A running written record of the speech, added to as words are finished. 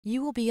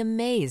You will be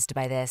amazed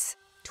by this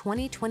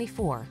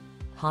 2024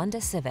 Honda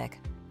Civic.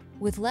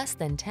 With less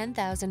than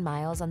 10,000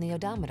 miles on the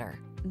odometer,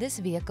 this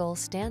vehicle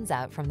stands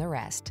out from the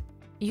rest.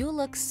 You'll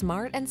look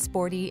smart and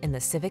sporty in the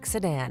Civic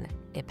Sedan.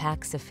 It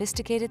packs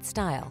sophisticated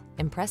style,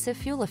 impressive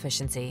fuel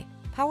efficiency,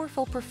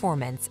 powerful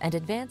performance, and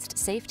advanced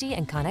safety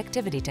and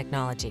connectivity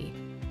technology.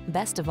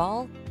 Best of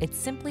all, it's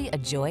simply a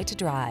joy to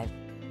drive.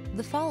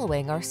 The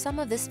following are some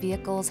of this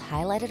vehicle's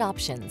highlighted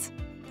options: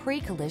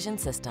 pre-collision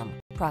system,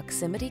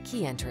 proximity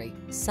key entry,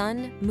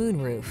 sun,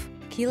 moonroof,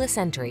 keyless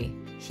entry,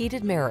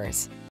 heated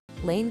mirrors,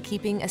 lane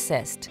keeping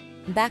assist,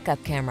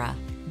 backup camera,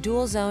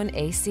 dual zone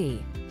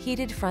AC,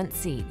 heated front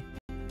seat,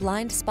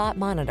 blind spot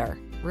monitor.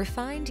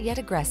 Refined yet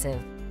aggressive,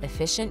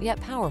 efficient yet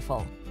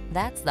powerful.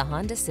 That's the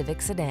Honda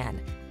Civic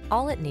Sedan.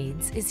 All it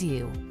needs is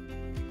you.